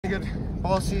good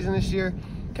ball season this year.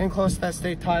 Getting close to that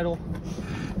state title.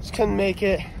 Just couldn't make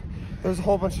it. There was a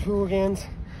whole bunch of hooligans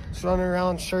just running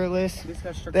around shirtless.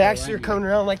 They actually are coming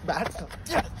around like bad stuff.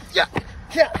 Yeah.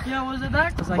 Yeah, was it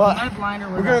that? Like But my blinder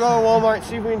was we're gonna go to Walmart and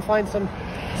see if we can find some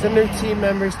new team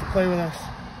members to play with us.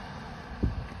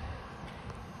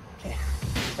 Okay,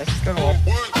 let's just go to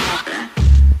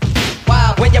Walmart.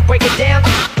 Wow, when you break it down,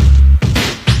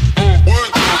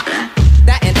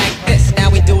 that and like this. Now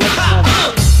we do it.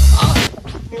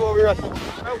 We're at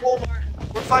Walmart.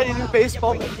 We're finding new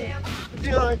baseball. We're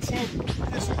doing on our team.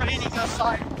 It's raining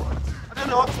outside. I don't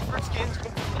know if the first game's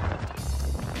going to be.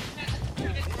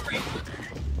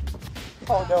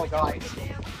 Oh no, guys.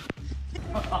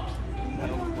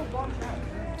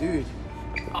 Dude.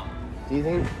 Do you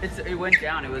think? It went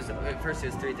down. It was at first it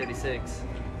was 336.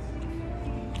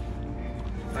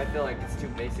 I feel like it's too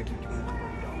basic for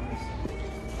 $240.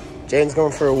 Jaden's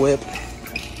going for a whip.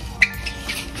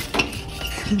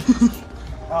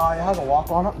 It has a walk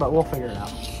on it, but we'll figure it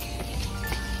out.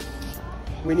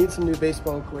 We need some new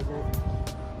baseball equipment.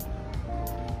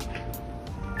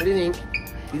 What do you think? Do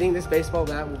you think this baseball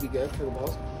bat will be good for the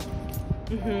balls?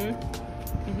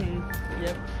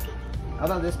 Yep. How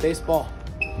about this baseball?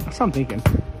 That's what I'm thinking.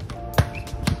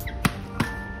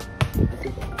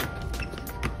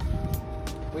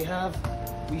 We have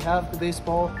the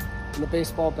baseball and the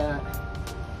baseball bat.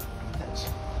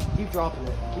 Keep dropping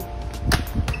it.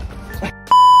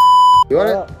 Do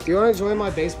you wanna join my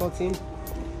baseball team?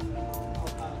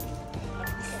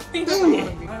 I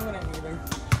wouldn't either.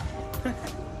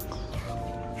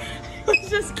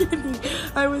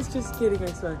 I was just kidding,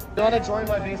 I swear. You wanna join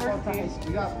my baseball team?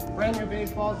 We got brand new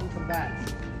baseballs and some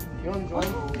bats. You wanna join?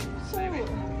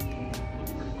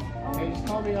 Okay, just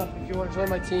call me up if you wanna join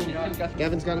my team.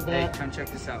 Gavin's got a Hey, bat. come check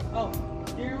this out. Oh,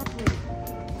 here.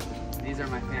 These are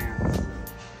my fans.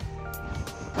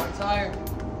 I'm tired.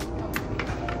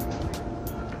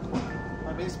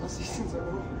 My baseball seasons are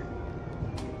over.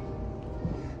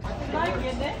 Did I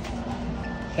get it?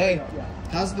 Hey,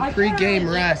 how's the pre-game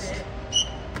rest?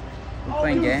 We're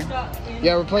playing game?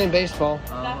 Yeah, we're playing baseball.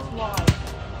 That's why.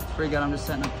 It's pretty good. I'm just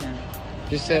setting up camp.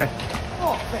 Just sit.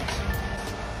 Oh, thanks.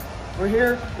 We're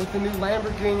here with the new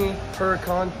Lamborghini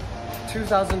Huracan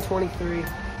 2023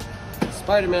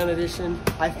 Spider-Man edition.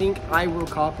 I think I will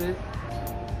cop it.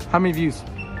 How many views?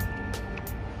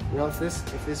 You know, if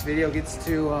this video gets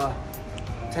to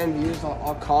 10 views,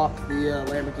 I'll cop the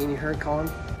Lamborghini Huracan.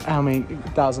 How many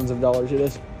thousands of dollars it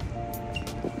is?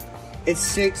 It's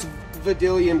 $6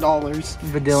 vidillion.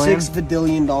 Vidillion? $6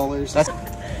 vidillion. That's...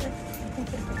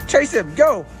 Chase him!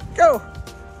 Go! Go!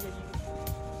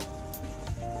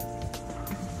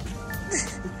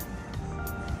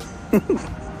 We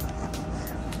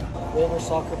have our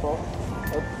soccer ball.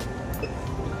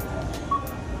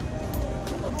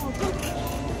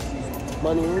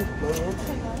 Money in? Money in?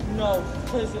 No,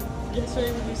 because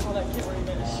yesterday when we saw that kid where he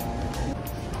finished.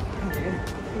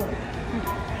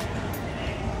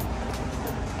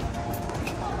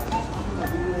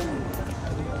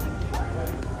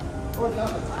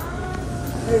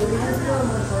 Hey, what are you doing,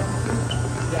 my son?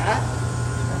 Yeah?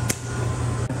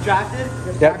 Drafted?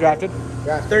 Yep, drafted.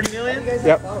 30 million?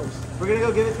 Yep. We're gonna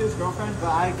go give it to his girlfriend, but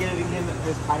I'm giving him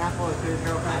his pineapple to his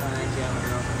girlfriend.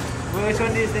 Which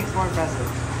one do you think's more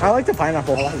impressive? I like the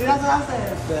pineapple. See, that's what I'm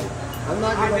saying. I'm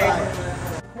not gonna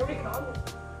lie.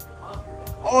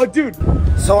 Oh, dude.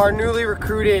 So our newly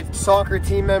recruited soccer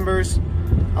team members,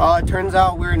 it turns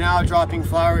out we're now dropping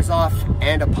flowers off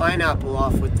and a pineapple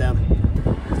off with them.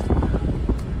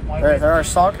 They're our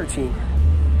soccer team.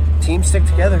 Teams stick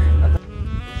together.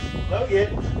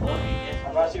 Logan, I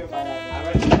brought you a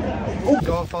pineapple.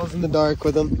 Golf balls in the dark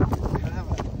with them.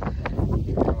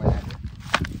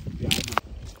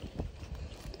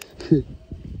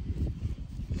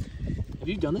 Have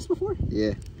you done this before?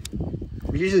 Yeah.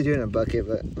 We usually do it in a bucket,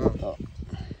 but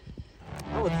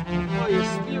Oh, you're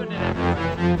spewing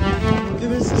it. Dude,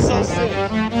 this is so sick.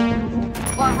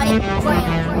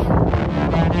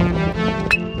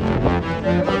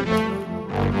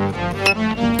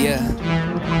 yeah.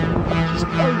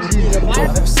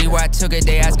 See where I took it,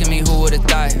 they asking me who would've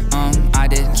thought. I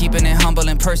did. Keeping it humble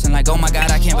in person, like, oh my god,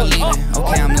 I can't believe it.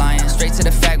 Okay, I'm lying. Straight to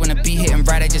the fact, when the beat hitting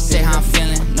right, I just say how I'm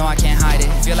feeling. No, I can't hide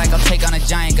it. Feel like I'll take on a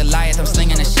giant Goliath. I'm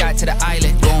slinging a shot to the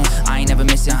eyelid. Boom, I ain't never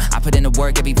missing. I put in the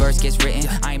work, every verse gets written.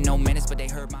 I am no menace, but they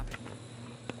heard my...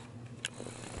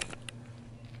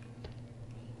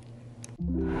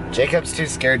 Jacob's too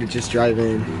scared to just drive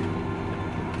in.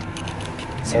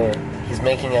 So he's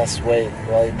making us wait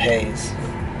while he pays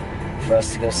for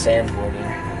us to go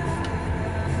sandboarding.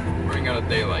 Bring out a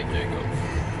daylight, Jacob.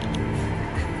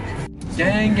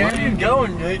 Dang, where are you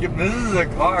going, Jacob? This is a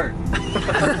cart.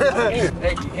 Hey,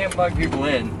 you can't bug people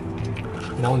in.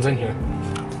 No one's in here.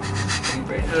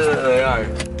 They are.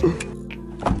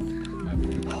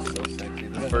 Oh, so sexy.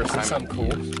 The first time. Something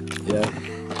cool. Yeah.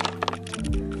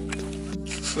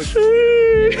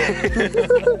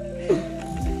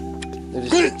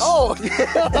 Oh!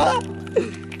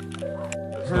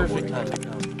 Perfect time to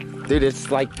come. Dude,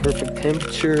 it's like perfect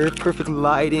temperature, perfect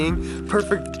lighting,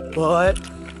 perfect butt.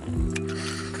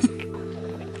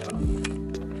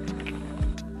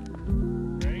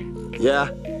 Yeah.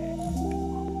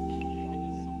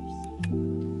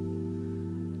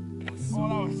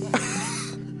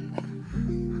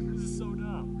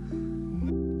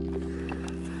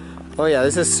 Oh yeah,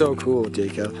 this is so cool,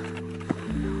 Jacob.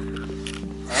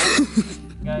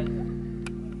 Guys.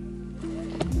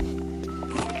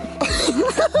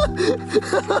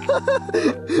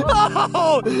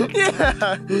 Oh,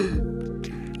 yeah!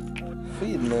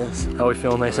 Feeding this. How we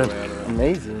feeling, Mason?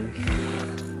 Amazing.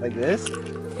 Like this?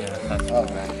 Yeah, that's Oh.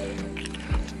 bad.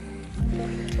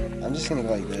 I'm just gonna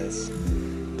go like this.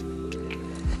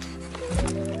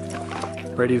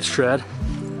 Ready to shred?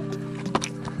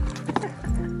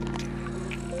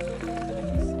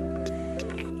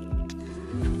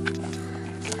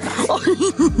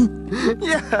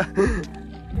 Yeah.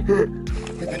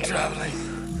 We've been traveling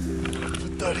for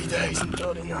 30 days and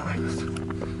 30 nights.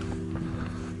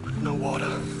 No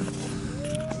water,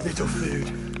 little food.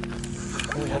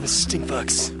 All we have is stink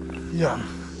bugs. Yum.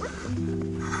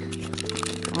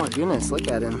 Oh my goodness, look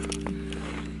at him.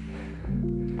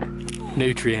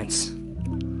 Nutrients.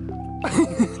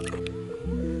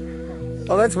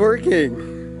 Oh, that's working.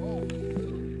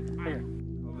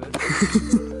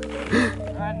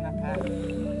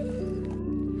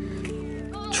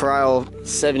 Trial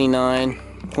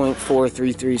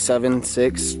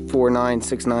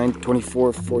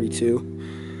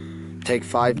 79.4337649692442. Take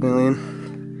 5 million.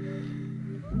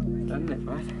 Doesn't it,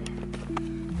 right?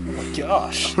 Oh my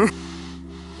gosh.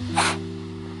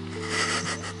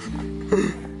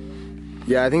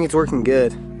 Yeah, I think it's working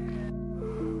good.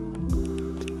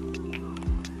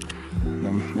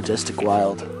 Majestic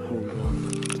Wild.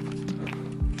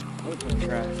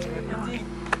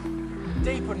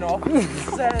 Deep enough, the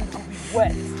sand will be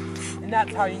wet, and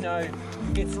that's how you know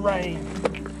it's rain.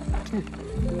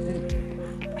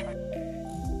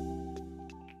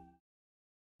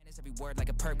 Every word like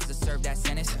a purpose to serve that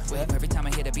sentence. Every time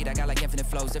I hit a beat, I got like infinite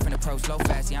flows, different approach, slow,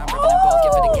 fast. Yeah, I'm ripping and bold,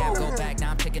 giving a gap, go back.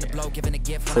 Now I'm picking a blow, giving a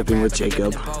gift. Flipping with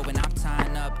Jacob. And I'm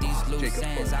tying up these loose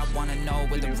ends. I wanna know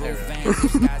where the roof ends.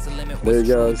 Sky's the limit. There he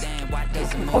goes.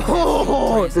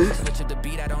 Oh! Switch up the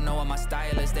beat, I don't know what my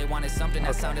style is. They wanted something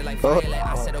that sounded like Violet.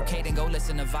 I said, okay, then go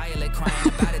listen to Violet.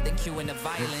 Crying about it, then cueing the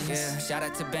violence. Yeah, shout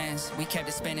out to Benz, we kept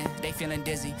it spinning. They feeling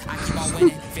dizzy, I keep on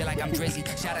winning. Feel like I'm drizzy.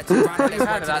 Shout out to Ronald, let's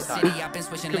work to the city. I've been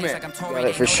switching lanes like I'm Tory. Got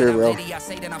it for sure, bro. I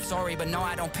say that I'm sorry, but no,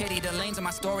 I don't pity the lanes of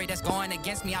my story that's going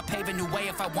against me. I pave a new way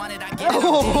if I want it, I get it.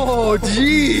 Oh,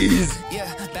 jeez.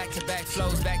 Yeah, back-to-back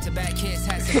flows, back-to-back hits,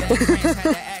 had to back friends,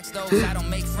 had to ask those. I don't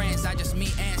make friends, I just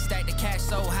meet and stack the cash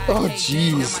so high. Oh,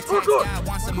 jeez. Now my tax guy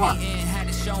wants a meeting, had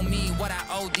to show me what I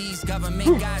owe these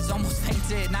government guys. Almost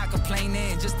fainted, not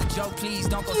complaining, just a joke, please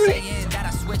don't go saying that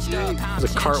I switched up. How I'm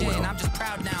changing, I'm just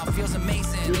proud now, feels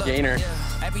amazing. Look, Gainer.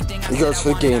 Everything I He goes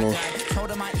for the gainer.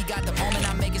 Told him I got the moment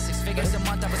I make it 6 figures a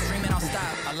month. I was dreaming I'll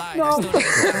stop. I lied. No.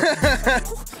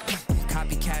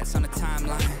 Copycats on the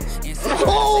timeline.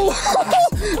 Oh!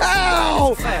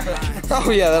 Ow! Oh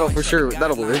yeah, that'll for sure.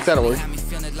 That'll work. That'll work.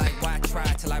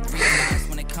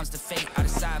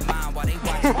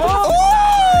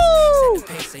 Oh!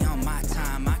 They on my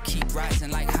time. I keep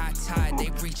rising like high tide. They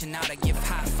reaching out. I give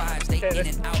high fives. They in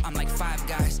and out. I'm like five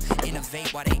guys.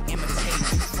 Innovate while they imitate.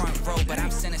 Front row, but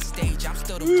I'm center stage. I'm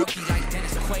still the rookie like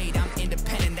Dennis Quaid. I'm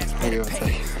independent. That's better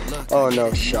paid. Oh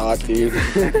no, shot, dude.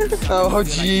 Oh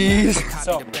jeez.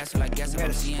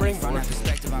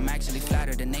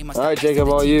 All right, Jacob,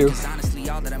 all you. Honestly,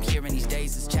 all that I'm hearing these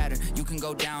days is chatter. You can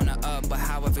go down or up, but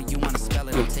however you want to spell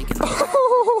it, I'm taking it.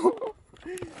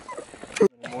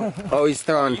 Oh, he's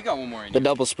throwing You got one more in the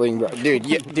double spring, bro. Dude,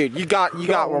 you got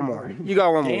one more. You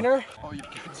got one more. Gainer? Oh, you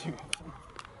got two.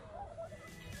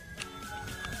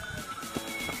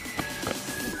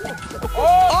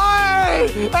 Oh!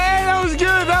 Hey, that was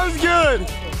good. That was good.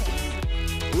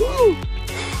 Woo!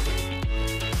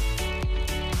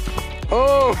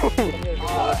 Oh!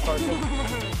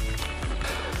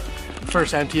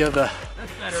 First empty of the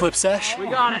flip sesh. We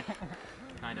got it.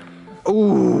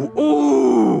 Ooh!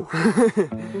 Ooh!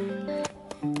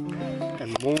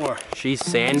 And more. She's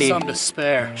sandy. Some to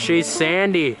spare. She's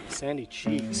sandy. Sandy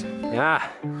cheese. Yeah.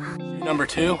 Number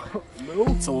 2,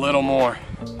 it's a little more.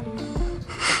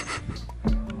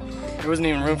 There wasn't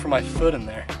even room for my foot in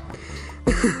there.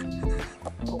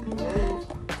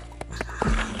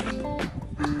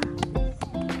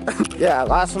 Yeah,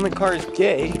 last one in the car is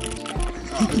gay.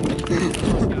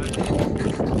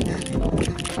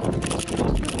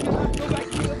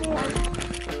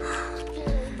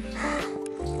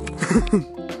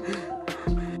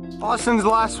 Austin's the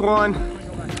last one.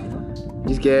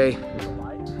 He's gay.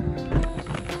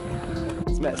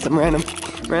 He's met some random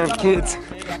kids.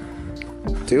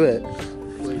 Do it.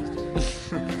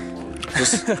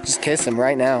 Just kiss him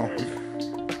right now.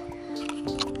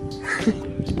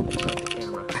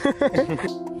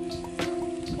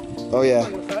 Oh yeah.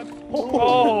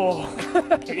 Oh,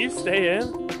 can you stay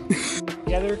in?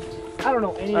 Together. I don't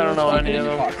know any of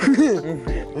them.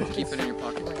 Keep it in your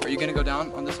pocket. Are you gonna go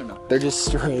down on this or no? They're just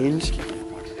strange.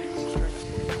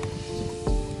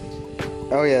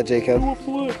 Oh yeah, Jacob.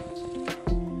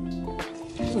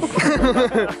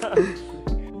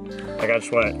 I got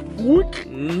sweat.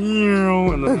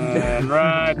 And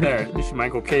right there. You see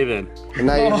Michael cave in. And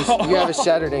now you have a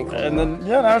shattered ankle. And then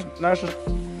now it's just a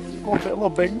little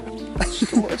big. It's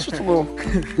just a little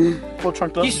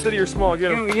chunked up. He said you're small.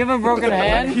 Get him. You have a broken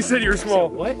hand? He said you're small.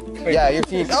 What? Yeah, your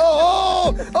team.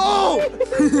 Oh!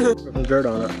 There's dirt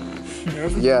on it.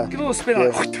 Yeah. Get a little spin on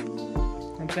it. You know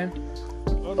what I'm saying?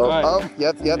 Oh,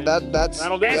 yep, that's.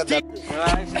 That'll do it.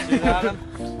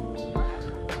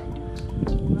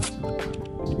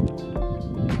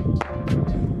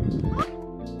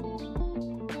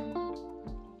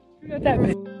 You got that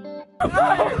big.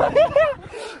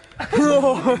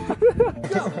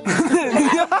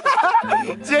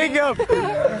 Jacob!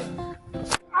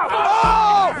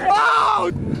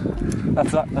 Oh!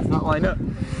 That's not lined up.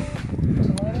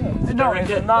 No,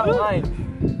 it's not lined.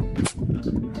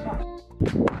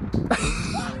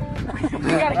 You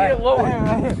gotta get it lower.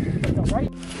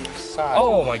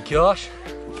 Oh my gosh.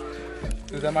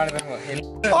 Dude, that might have been what hit.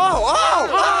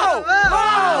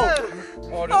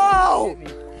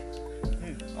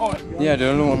 Yeah,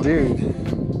 dude.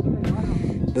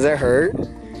 Does that hurt?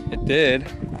 It did.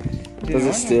 Does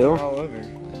it still? All over.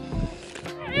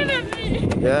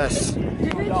 Yes.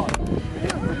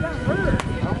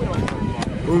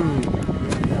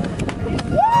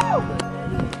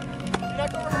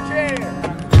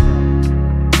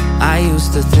 I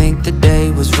used to think the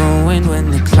day was ruined when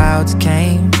the clouds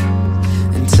came,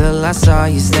 until I saw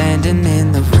you standing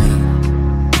in the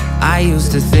rain. I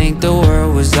used to think the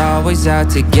world was always out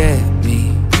to get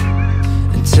me,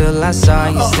 until I saw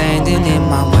you standing in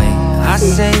my way. I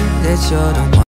say that you're the one.